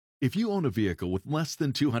If you own a vehicle with less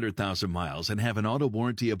than 200,000 miles and have an auto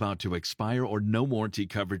warranty about to expire or no warranty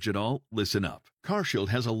coverage at all, listen up. CarShield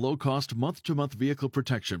has a low-cost month-to-month vehicle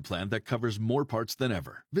protection plan that covers more parts than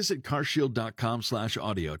ever. Visit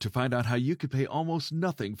carshield.com/audio to find out how you could pay almost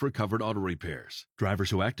nothing for covered auto repairs. Drivers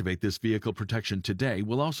who activate this vehicle protection today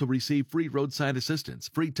will also receive free roadside assistance,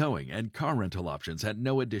 free towing, and car rental options at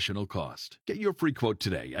no additional cost. Get your free quote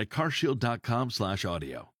today at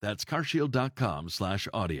carshield.com/audio. That's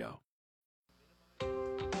carshield.com/audio.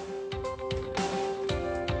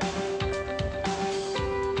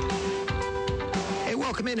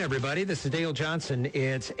 Welcome in, everybody. This is Dale Johnson.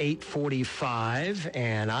 It's 8:45,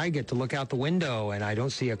 and I get to look out the window, and I don't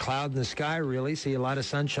see a cloud in the sky, really. See a lot of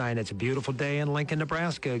sunshine. It's a beautiful day in Lincoln,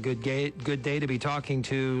 Nebraska. Good day to be talking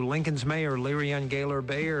to Lincoln's Mayor, Leirion Gaylor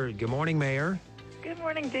Bayard. Good morning, Mayor. Good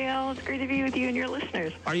morning, Dale. It's great to be with you and your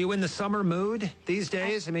listeners. Are you in the summer mood these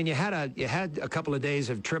days? I mean, you had a couple of days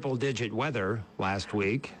of triple-digit weather last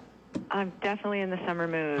week. I'm definitely in the summer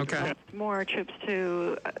mood. Okay. More trips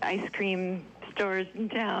to ice cream stores in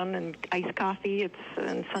town and iced coffee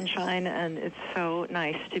and sunshine, and it's so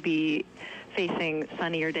nice to be facing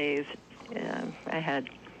sunnier days ahead.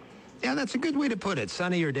 Yeah, that's a good way to put it.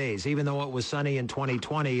 Sunnier days. Even though it was sunny in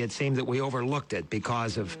 2020, it seemed that we overlooked it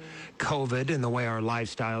because of COVID and the way our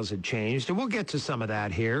lifestyles had changed. And we'll get to some of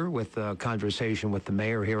that here with a conversation with the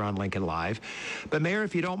mayor here on Lincoln Live. But, Mayor,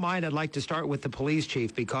 if you don't mind, I'd like to start with the police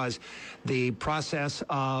chief because the process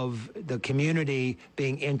of the community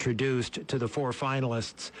being introduced to the 4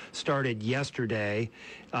 finalists started yesterday.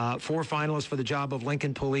 4 finalists for the job of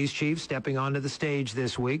Lincoln Police Chief stepping onto the stage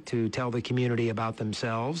this week to tell the community about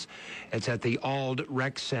themselves. It's at the Ald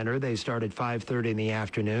Rec Center. They start at 5:30 in the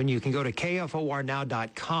afternoon. You can go to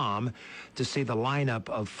KFORnow.com to see the lineup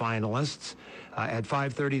of finalists. At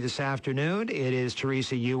 5:30 this afternoon, it is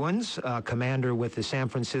Teresa Ewens, commander with the San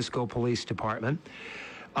Francisco Police Department.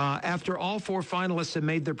 After all 4 finalists have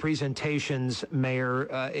made their presentations, Mayor,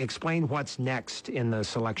 explain what's next in the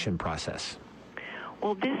selection process.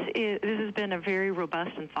 Well, this has been a very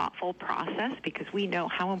robust and thoughtful process because we know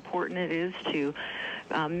how important it is to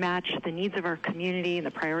match the needs of our community and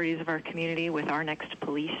the priorities of our community with our next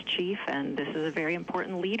police chief, and this is a very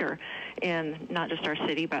important leader in not just our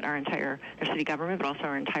city, but our city government, but also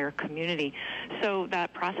our entire community. So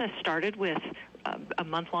that process started with a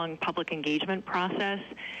month-long public engagement process,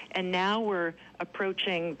 and now we're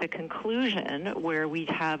approaching the conclusion where we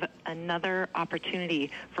have another opportunity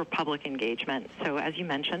for public engagement. So as you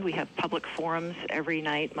mentioned, we have public forums every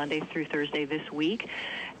night, Monday through Thursday this week,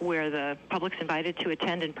 where the public's invited to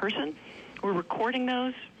attend in person. We're recording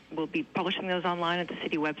those. We'll be publishing those online at the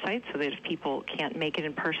city website so that if people can't make it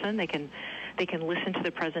in person, they can listen to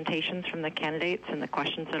the presentations from the candidates and the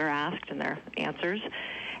questions that are asked and their answers.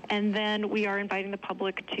 And then we are inviting the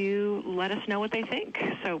public to let us know what they think.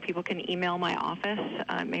 So people can email my office,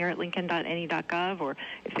 mayor@lincoln.ne.gov, or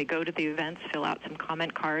if they go to the events, fill out some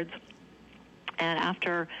comment cards. And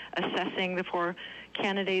after assessing the 4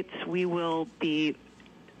 candidates, we will be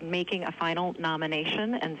making a final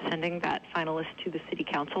nomination and sending that finalist to the city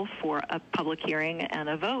council for a public hearing and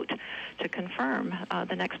a vote to confirm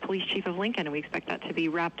the next police chief of Lincoln. And we expect that to be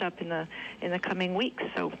wrapped up in the coming weeks.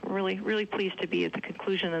 So we're really pleased to be at the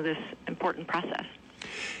conclusion of this important process.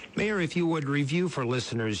 Mayor, if you would review for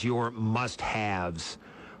listeners your must-haves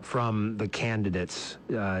from the candidates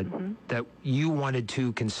that you wanted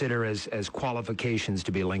to consider as qualifications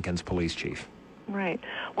to be Lincoln's police chief. Right.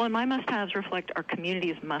 Well, my must-haves reflect our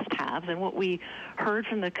community's must-haves, and what we heard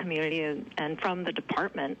from the community and from the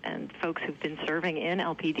department and folks who've been serving in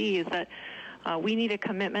LPD is that we need a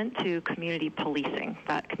commitment to community policing.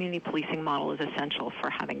 That community policing model is essential for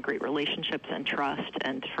having great relationships and trust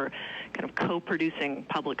and for kind of co-producing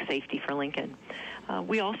public safety for Lincoln.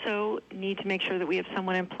 We also need to make sure that we have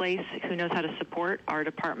someone in place who knows how to support our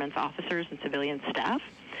department's officers and civilian staff,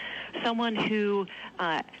 someone who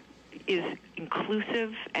is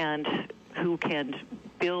inclusive and who can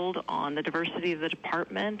build on the diversity of the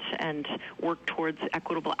department and work towards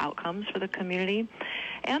equitable outcomes for the community,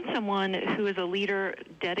 and someone who is a leader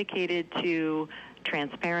dedicated to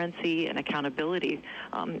transparency and accountability,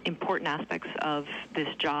 important aspects of this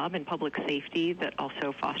job in public safety that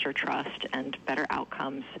also foster trust and better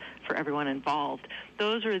outcomes for everyone involved.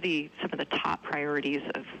 Those are some of the top priorities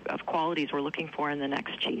of qualities we're looking for in the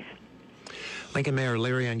next chief. Lincoln Mayor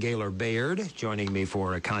Leirion Gaylor Bayard joining me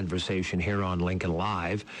for a conversation here on Lincoln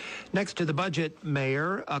Live. Next to the budget,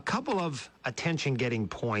 Mayor, a couple of attention-getting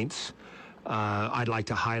points I'd like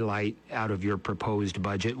to highlight out of your proposed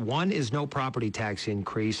budget. One is no property tax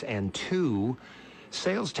increase, and 2,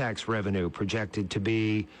 Sales tax revenue projected to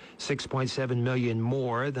be $6.7 million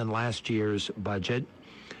more than last year's budget.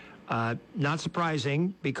 Not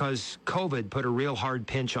surprising, because COVID put a real hard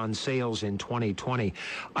pinch on sales in 2020.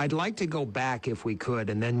 I'd like to go back, if we could,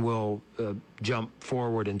 and then we'll jump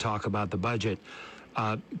forward and talk about the budget.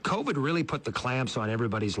 COVID really put the clamps on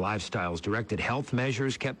everybody's lifestyles. Directed health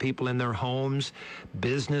measures kept people in their homes.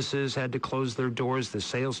 Businesses had to close their doors. The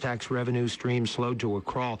sales tax revenue stream slowed to a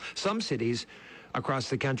crawl. Some cities across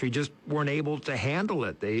the country just weren't able to handle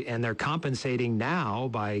it. They're compensating now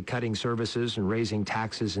by cutting services and raising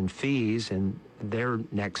taxes and fees in their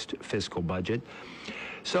next fiscal budget.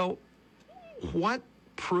 So what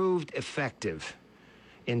proved effective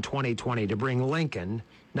in 2020 to bring Lincoln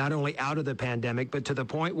not only out of the pandemic, but to the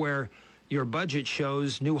point where your budget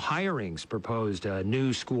shows new hirings proposed: a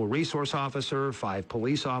new school resource officer, 5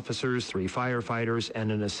 police officers, 3 firefighters, and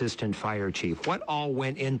an assistant fire chief? What all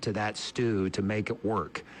went into that stew to make it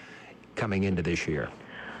work coming into this year?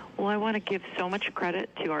 Well, I want to give so much credit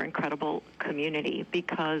to our incredible community,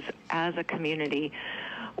 because as a community,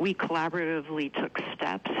 we collaboratively took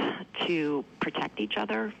steps to protect each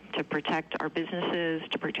other, to protect our businesses,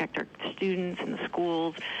 to protect our students in the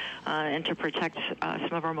schools, and to protect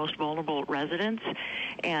some of our most vulnerable residents.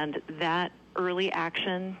 And that early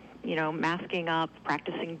action, masking up,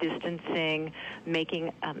 practicing distancing,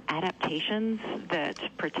 making adaptations that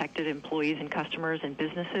protected employees and customers and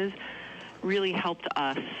businesses, really helped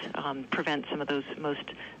us prevent some of those most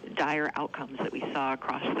dire outcomes that we saw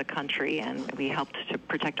across the country, and we helped to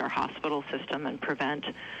protect our hospital system and prevent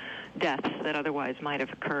deaths that otherwise might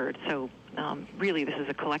have occurred. So really, this is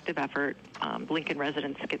a collective effort. Lincoln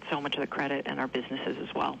residents get so much of the credit, and our businesses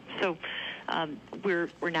as well. So we're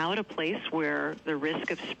now at a place where the risk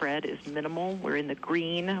of spread is minimal. We're in the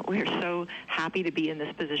green. We're so happy to be in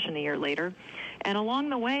this position a year later. And along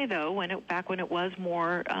the way, though, back when it was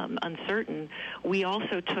more uncertain, we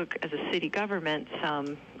also took, as a city government,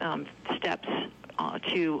 some steps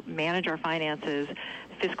to manage our finances,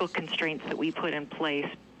 fiscal constraints that we put in place,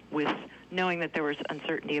 with knowing that there was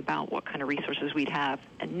uncertainty about what kind of resources we'd have,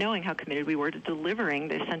 and knowing how committed we were to delivering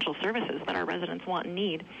the essential services that our residents want and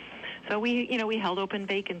need. So we held open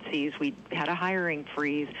vacancies. We had a hiring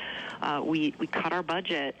freeze. We cut our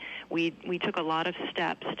budget. We took a lot of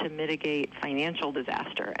steps to mitigate financial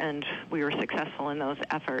disaster, and we were successful in those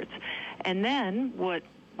efforts. And then what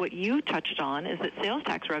you touched on is that sales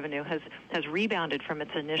tax revenue has rebounded from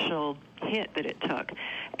its initial hit that it took,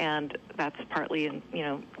 and that's partly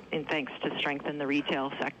in thanks to strength in the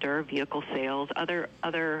retail sector, vehicle sales, other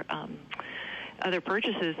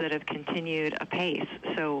purchases that have continued apace.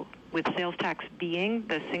 So with sales tax being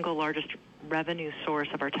the single largest revenue source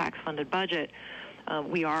of our tax-funded budget,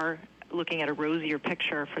 we are looking at a rosier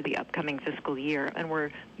picture for the upcoming fiscal year, and we're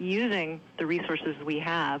using the resources we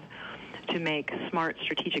have to make smart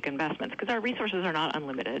strategic investments, because our resources are not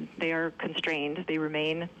unlimited. They are constrained. They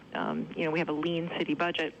remain, we have a lean city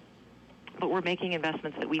budget, but we're making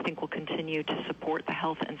investments that we think will continue to support the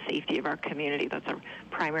health and safety of our community. That's our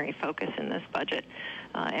primary focus in this budget,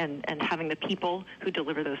 and having the people who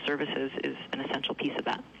deliver those services is an essential piece of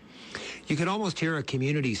that. You can almost hear a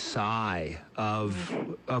community sigh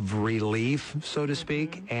of relief, so to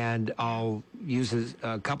speak, and I'll use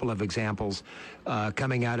a couple of examples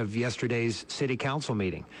coming out of yesterday's city council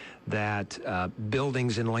meeting. That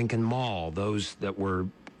buildings in Lincoln Mall, those that were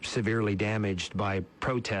severely damaged by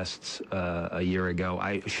protests a year ago.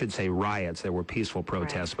 I should say riots. There were peaceful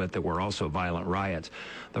protests, but there were also violent riots.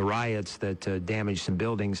 The riots that damaged some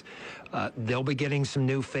buildings, they'll be getting some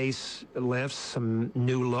new facelifts, some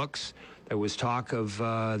new looks. There was talk of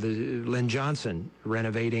the Lynn Johnson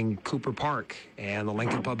renovating Cooper Park, and the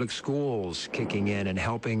Lincoln Public Schools kicking in and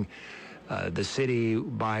helping the city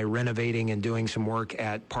by renovating and doing some work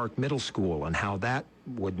at Park Middle School, and how that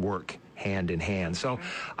would work hand in hand. So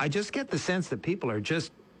I just get the sense that people are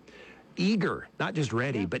just eager, not just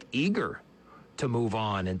ready, but eager to move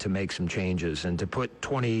on and to make some changes and to put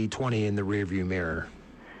 2020 in the rearview mirror.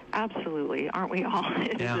 Absolutely, aren't we all?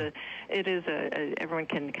 It is everyone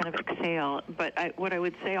can kind of exhale. But what I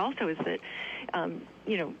would say also is that,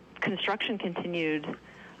 construction continued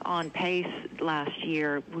on pace last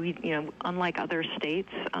year. We, unlike other states,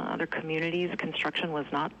 other communities, construction was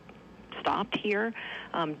not stopped here.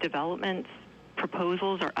 Development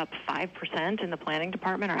proposals are up 5% in the planning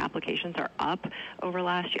department. Our applications are up over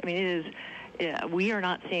last year. I mean, we are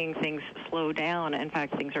not seeing things slow down. In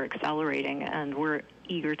fact, things are accelerating, and we're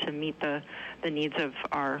eager to meet the needs of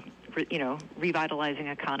our revitalizing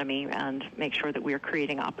economy and make sure that we are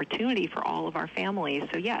creating opportunity for all of our families.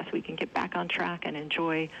 So yes, we can get back on track and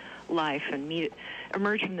enjoy life and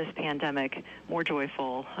emerge from this pandemic more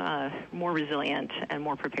joyful, more resilient, and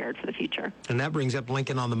more prepared for the future. And that brings up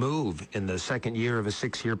Lincoln on the Move in the second year of a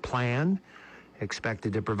 6-year plan,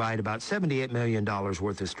 expected to provide about $78 million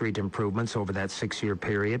worth of street improvements over that 6-year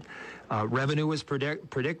period. Revenue was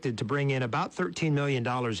predicted to bring in about $13 million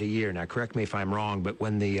a year. Now, correct me if I'm wrong, but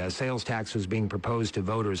when the sales tax was being proposed to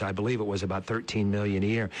voters, I believe it was about $13 million a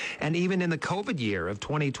year. And even in the COVID year of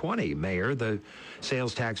 2020, Mayor, the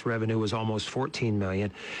sales tax revenue was almost $14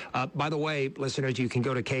 million. By the way, listeners, you can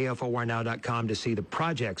go to KFORnow.com to see the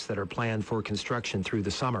projects that are planned for construction through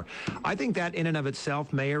the summer. I think that in and of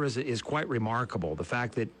itself, Mayor, is quite remarkable. The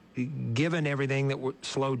fact that given everything that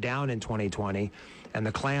slowed down in 2020 and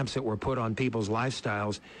the clamps that were put on people's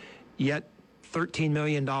lifestyles, yet $13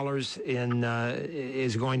 million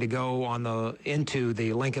is going to go into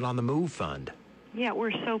the Lincoln on the Move Fund. Yeah,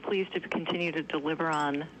 we're so pleased to continue to deliver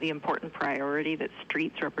on the important priority that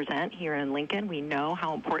streets represent here in Lincoln. We know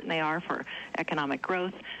how important they are for economic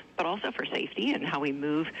growth, but also for safety and how we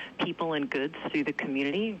move people and goods through the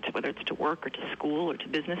community, whether it's to work or to school or to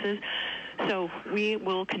businesses. So we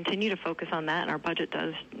will continue to focus on that, and our budget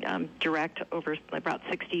does direct over about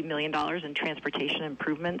 $60 million in transportation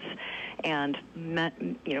improvements, and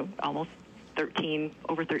almost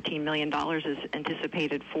over $13 million is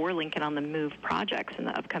anticipated for Lincoln on the Move projects in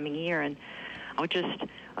the upcoming year. And I would just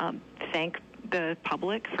thank the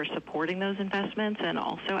public for supporting those investments, and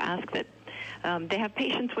also ask that they have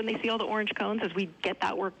patience when they see all the orange cones as we get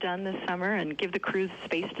that work done this summer and give the crews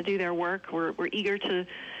space to do their work. We're eager to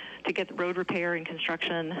get the road repair and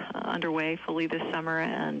construction underway fully this summer,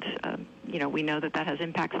 and we know that has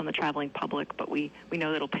impacts on the traveling public, but we know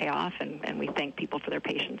that it'll pay off, and we thank people for their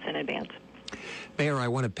patience in advance. Mayor, I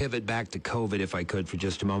want to pivot back to COVID, if I could, for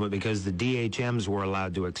just a moment, because the DHMs were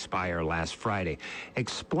allowed to expire last Friday.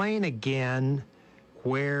 Explain again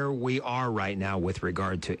where we are right now with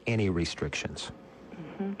regard to any restrictions.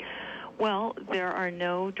 Mm-hmm. Well, there are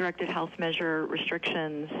no directed health measure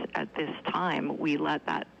restrictions at this time. We let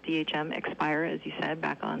that DHM expire, as you said,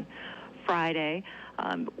 back on Friday.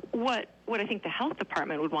 What I think the health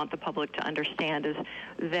department would want the public to understand is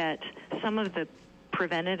that some of the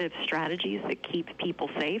preventative strategies that keep people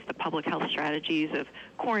safe, the public health strategies of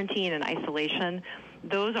quarantine and isolation,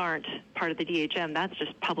 those aren't part of the DHM. That's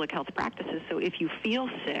just public health practices. So if you feel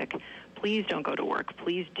sick, please don't go to work.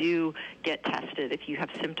 Please do get tested if you have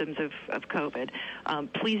symptoms of COVID.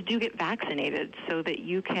 Please do get vaccinated so that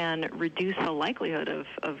you can reduce the likelihood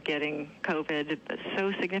of getting COVID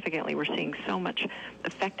so significantly. We're seeing so much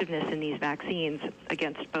effectiveness in these vaccines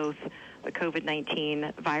against both the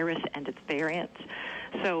COVID-19 virus and its variants.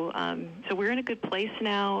 So we're in a good place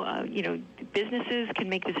now. Businesses can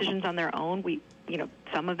make decisions on their own.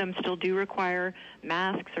 Some of them still do require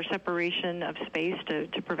masks or separation of space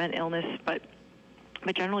to prevent illness, but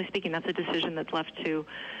generally speaking, that's a decision that's left to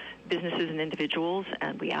businesses and individuals,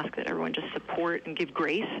 and we ask that everyone just support and give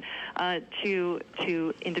grace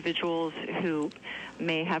to individuals who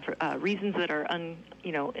may have reasons that are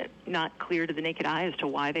not clear to the naked eye as to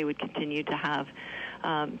why they would continue to have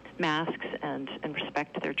masks and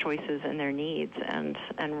respect their choices and their needs. And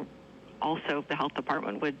also the health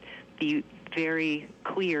department would be very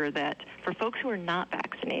clear that for folks who are not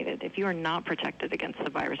vaccinated, if you are not protected against the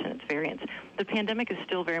virus and its variants, the pandemic is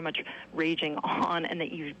still very much raging on, and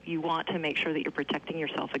that you want to make sure that you're protecting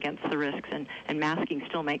yourself against the risks, and masking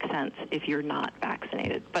still makes sense if you're not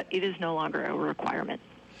vaccinated. But it is no longer a requirement.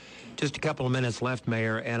 Just a couple of minutes left,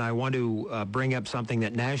 Mayor, and I want to bring up something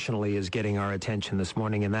that nationally is getting our attention this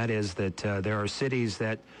morning, and that is that there are cities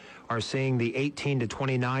that are seeing the 18 to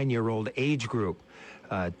 29-year-old age group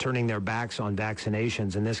turning their backs on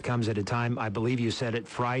vaccinations. And this comes at a time, I believe you said it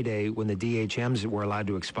Friday, when the DHMs were allowed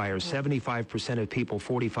to expire. 75% of people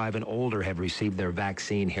 45 and older have received their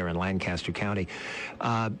vaccine here in Lancaster County.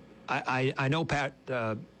 I know Pat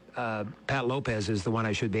Lopez is the one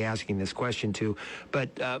I should be asking this question to, but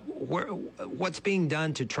what's being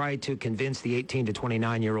done to try to convince the 18 to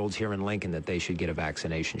 29-year-olds here in Lincoln that they should get a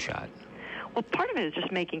vaccination shot? Well, part of it is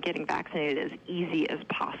just making getting vaccinated as easy as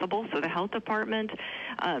possible. So the health department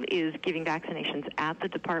is giving vaccinations at the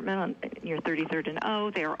department near 33rd and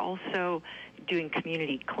O. They are also doing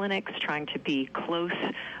community clinics, trying to be close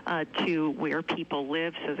to where people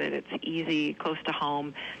live so that it's easy, close to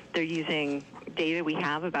home. They're using data we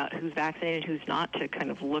have about who's vaccinated, who's not, to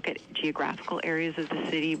kind of look at geographical areas of the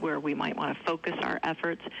city where we might want to focus our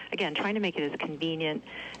efforts. Again, trying to make it as convenient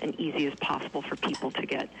and easy as possible for people to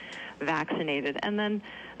get vaccinated. And then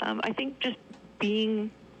I think just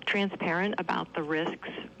being transparent about the risks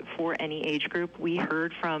for any age group. We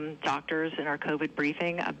heard from doctors in our COVID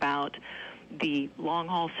briefing about the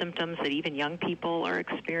long-haul symptoms that even young people are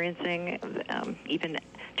experiencing, even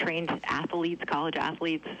trained athletes, college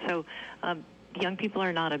athletes. So young people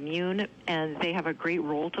are not immune, and they have a great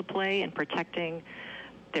role to play in protecting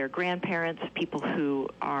their grandparents, people who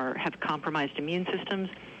have compromised immune systems,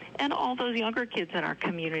 and all those younger kids in our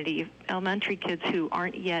community, elementary kids who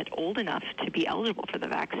aren't yet old enough to be eligible for the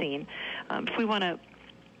vaccine. If we want to,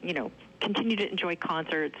 continue to enjoy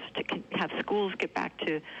concerts, to have schools get back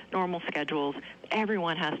to normal schedules,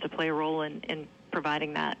 everyone has to play a role in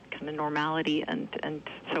providing that kind of normality. And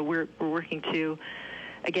so we're working to,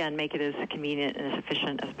 again, make it as convenient and as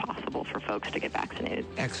efficient as possible for folks to get vaccinated.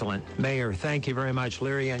 Excellent. Mayor, thank you very much.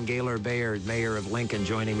 Larry Ann Gaylor Bayard, Mayor of Lincoln,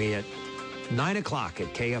 joining me at 9 o'clock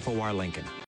at KFOR Lincoln.